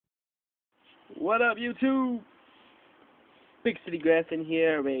What up, YouTube? Big City Grafton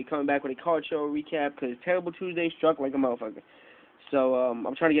here, ready coming back with a card show recap because Terrible Tuesday struck like a motherfucker. So,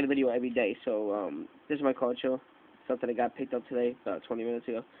 I'm trying to get a video every day. So, this is my card show. Something that got picked up today, about 20 minutes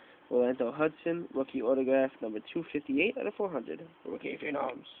ago. Orlando Hudson, rookie autograph, number 258 out of 400. Rookie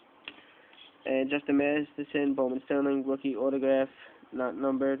Phenoms. And Justin Masterson, Bowman Sterling, rookie autograph, not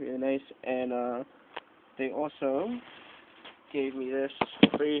numbered, really nice. And, they also gave me this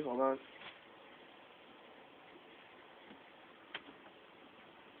for free. Hold on.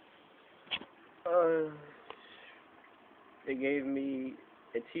 They gave me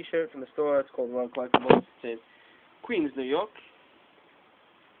a T-shirt from the store. It's called World Collectibles. It's in Queens, New York.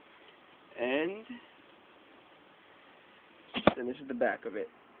 And then this is the back of it.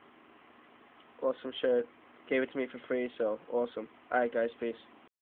 Awesome shirt. Gave it to me for free, so awesome. Alright, guys, peace.